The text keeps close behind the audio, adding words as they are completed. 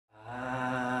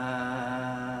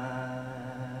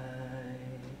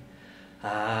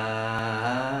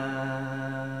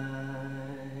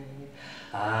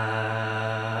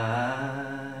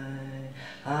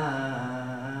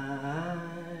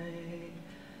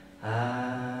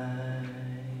How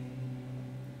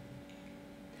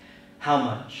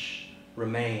much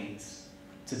remains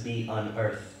to be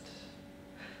unearthed?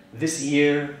 This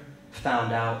year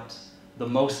found out the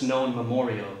most known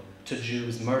memorial to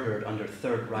Jews murdered under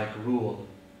Third Reich rule,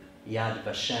 Yad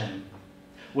Vashem,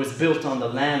 was built on the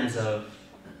lands of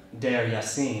Deir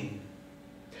Yassin,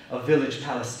 a village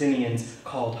Palestinians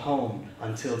called home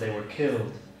until they were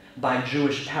killed by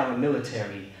Jewish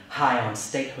paramilitary high on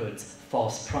statehood's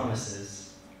false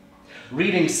promises.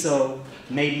 Reading so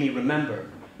made me remember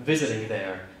visiting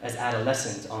there as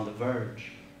adolescent on the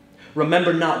verge.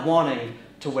 Remember not wanting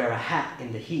to wear a hat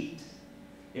in the heat.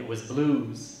 It was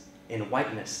blues in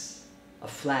whiteness, a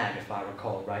flag if I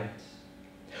recall right.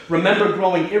 Remember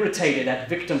growing irritated at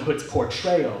victimhood's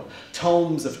portrayal,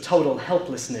 tomes of total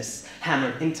helplessness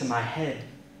hammered into my head,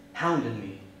 hounded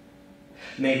me.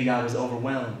 Maybe I was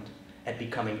overwhelmed at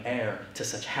becoming heir to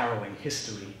such harrowing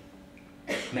history.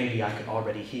 Maybe I could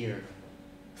already hear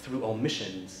through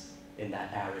omissions in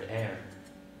that arid air.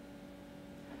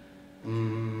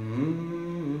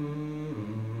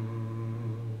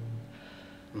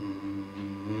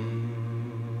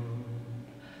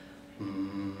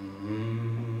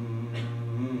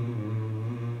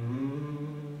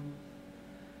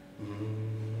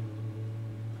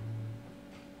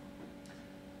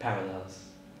 Parallels.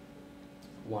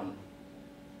 1.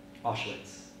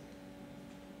 Auschwitz.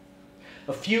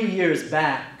 A few years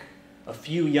back, a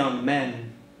few young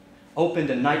men opened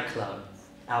a nightclub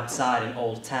outside an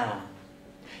old town,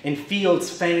 in fields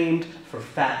famed for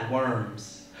fat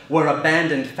worms, where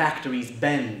abandoned factories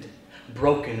bend,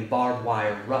 broken barbed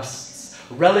wire rusts,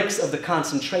 relics of the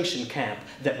concentration camp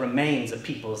that remains a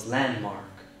people's landmark,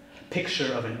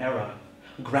 picture of an era,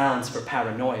 grounds for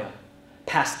paranoia,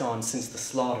 passed on since the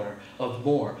slaughter of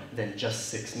more than just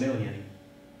 6 million.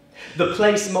 The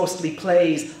place mostly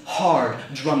plays hard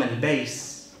drum and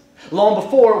bass. Long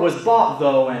before it was bought,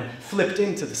 though, and flipped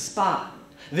into the spot,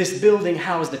 this building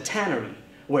housed a tannery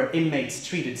where inmates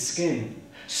treated skin,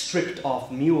 stripped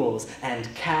off mules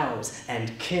and cows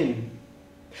and kin.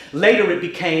 Later it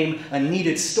became a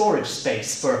needed storage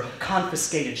space for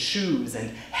confiscated shoes and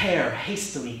hair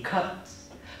hastily cut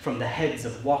from the heads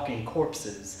of walking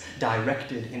corpses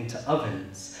directed into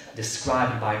ovens,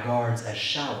 described by guards as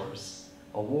showers,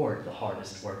 award the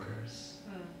hardest workers.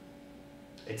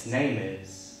 Its name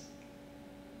is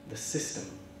the system.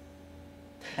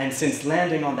 And since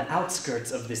landing on the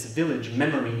outskirts of this village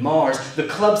memory Mars, the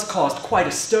clubs caused quite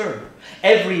a stir.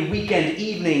 Every weekend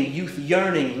evening, youth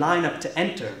yearning line up to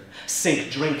enter,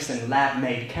 sink drinks and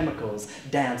lab-made chemicals,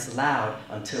 dance loud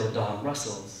until dawn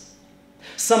rustles.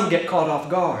 Some get caught off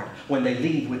guard when they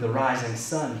leave with the rising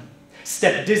sun,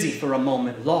 step dizzy for a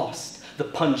moment lost, the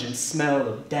pungent smell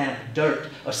of damp dirt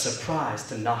a surprise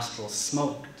to nostrils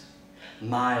smoked.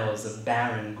 Miles of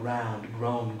barren ground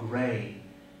grown gray,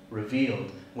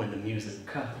 revealed when the music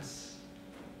cuts.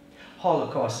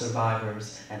 Holocaust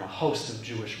survivors and a host of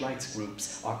Jewish rights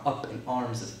groups are up in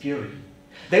arms of fury.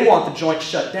 They want the joint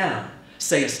shut down,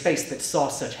 say a space that saw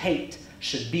such hate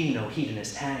should be no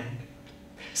hedonist hang.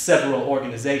 Several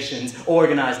organizations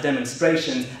organize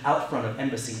demonstrations out front of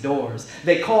embassy doors.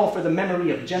 They call for the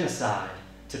memory of genocide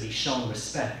to be shown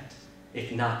respect,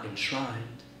 if not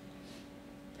enshrined.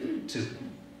 2.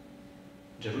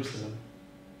 Jerusalem.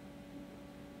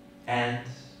 And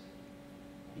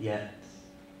yet,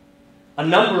 a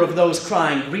number of those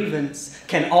crying grievance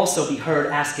can also be heard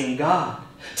asking God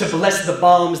to bless the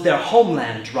bombs their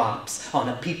homeland drops on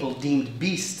a people deemed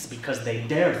beasts because they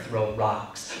dare throw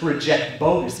rocks, reject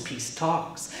bogus peace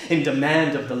talks, in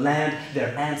demand of the land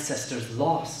their ancestors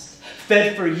lost,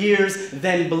 fed for years,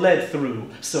 then bled through,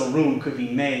 so room could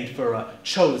be made for a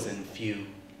chosen few.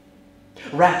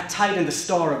 Wrapped tight in the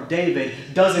Star of David,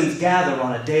 dozens gather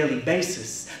on a daily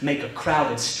basis, make a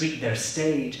crowded street their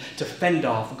stage to fend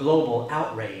off global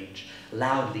outrage,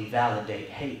 loudly validate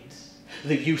hate.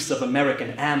 The use of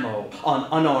American ammo on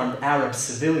unarmed Arab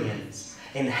civilians,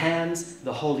 in hands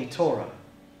the Holy Torah,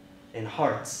 in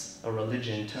hearts a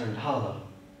religion turned hollow.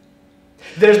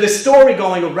 There's this story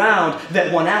going around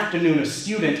that one afternoon a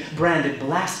student, branded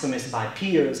blasphemous by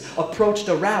peers, approached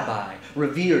a rabbi,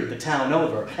 revered the town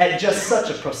over, at just such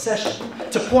a procession,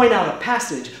 to point out a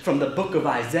passage from the book of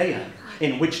Isaiah,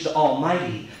 in which the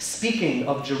Almighty, speaking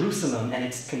of Jerusalem and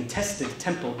its contested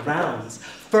temple grounds,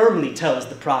 firmly tells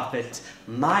the prophet,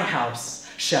 "My house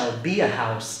shall be a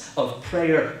house of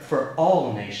prayer for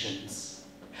all nations."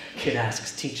 Kid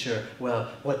asks teacher,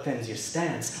 well, what then's your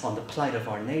stance on the plight of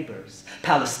our neighbors?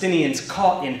 Palestinians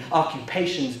caught in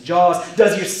occupation's jaws,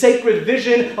 does your sacred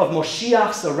vision of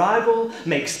Moshiach's arrival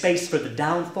make space for the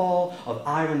downfall of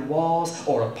iron walls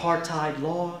or apartheid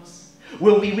laws?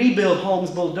 Will we rebuild homes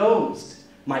bulldozed?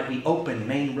 Might we open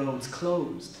main roads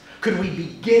closed? Could we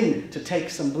begin to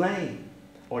take some blame?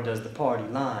 Or does the party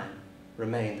line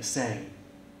remain the same?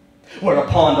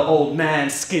 Whereupon the old man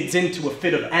skids into a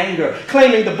fit of anger,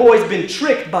 claiming the boy's been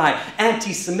tricked by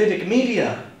anti-Semitic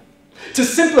media. To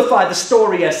simplify the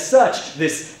story as such,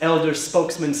 this elder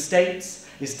spokesman states,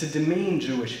 is to demean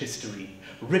Jewish history,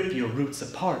 rip your roots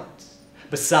apart.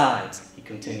 Besides, he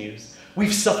continues,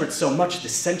 we've suffered so much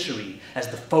this century as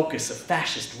the focus of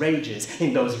fascist rages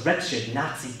in those wretched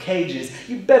Nazi cages,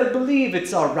 you better believe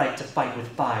it's our right to fight with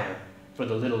fire for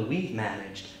the little we've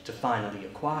managed to finally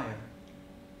acquire.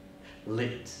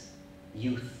 Lit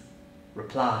youth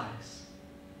replies,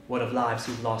 what of lives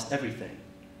who've lost everything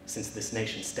since this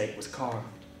nation state was carved?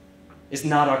 Is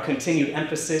not our continued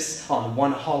emphasis on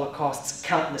one Holocaust's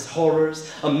countless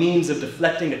horrors a means of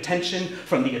deflecting attention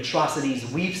from the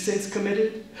atrocities we've since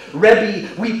committed? Rebbe,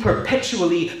 we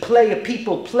perpetually play a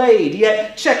people played,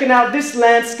 yet checking out this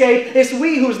landscape, it's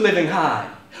we who's living high.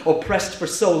 Oppressed for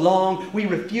so long, we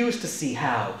refuse to see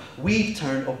how we've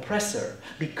turned oppressor,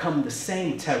 become the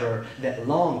same terror that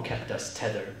long kept us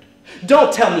tethered.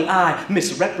 Don't tell me I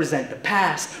misrepresent the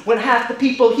past, when half the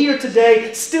people here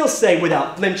today still say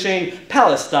without flinching,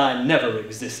 Palestine never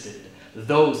existed.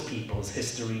 Those people's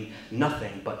history,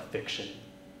 nothing but fiction.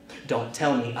 Don't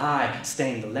tell me I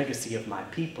stain the legacy of my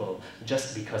people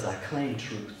just because I claim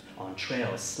truth on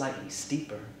trails slightly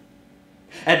steeper.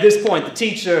 At this point, the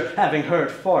teacher, having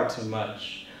heard far too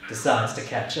much, decides to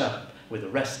catch up with the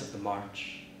rest of the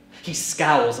march. He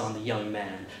scowls on the young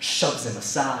man, shoves him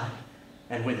aside,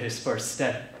 and with his first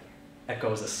step,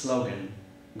 echoes a slogan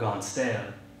gone stale.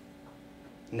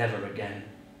 Never again.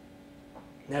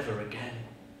 Never again.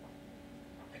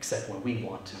 Except when we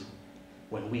want to,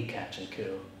 when we catch and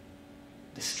kill.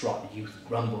 Distraught youth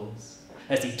grumbles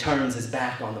as he turns his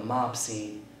back on the mob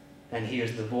scene and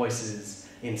hears the voices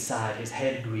inside his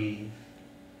head grieve.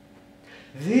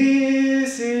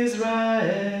 This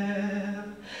Israel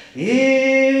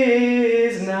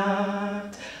is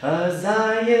not a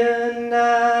Zion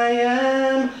I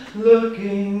am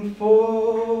looking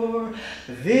for.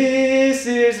 This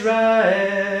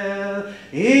Israel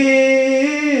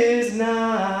is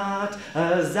not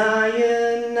a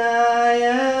Zion I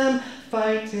am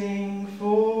fighting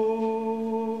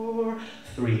for.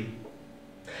 3.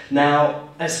 Now,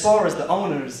 as far as the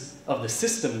owners of the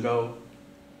system go,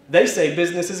 they say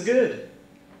business is good.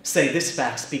 Say this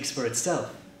fact speaks for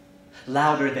itself,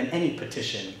 louder than any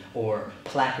petition or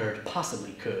placard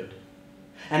possibly could.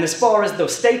 And as far as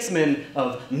those statesmen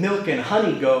of milk and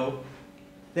honey go,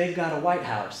 they've got a White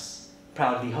House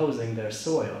proudly hosing their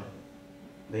soil.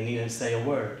 They needn't say a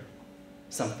word.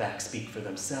 Some facts speak for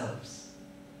themselves,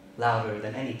 louder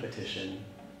than any petition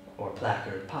or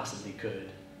placard possibly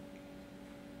could.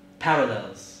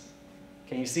 Parallels.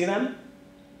 Can you see them?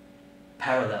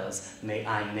 Parallels. May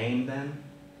I name them?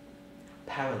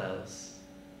 Parallels.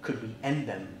 Could we end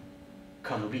them?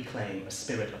 Come reclaim a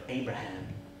spirit of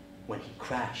Abraham when he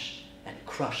crashed and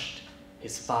crushed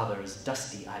his father's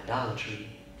dusty idolatry.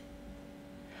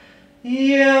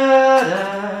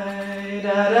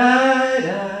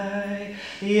 Ya-dai-da-dai-dai,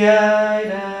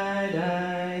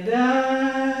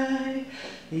 ya-dai-dai-dai,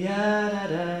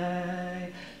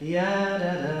 ya-da-dai,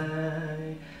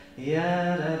 ya-da-dai,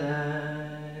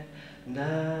 ya-da-dai,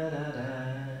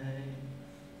 da-da-dai.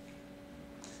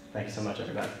 Thank you so much,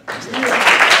 everybody.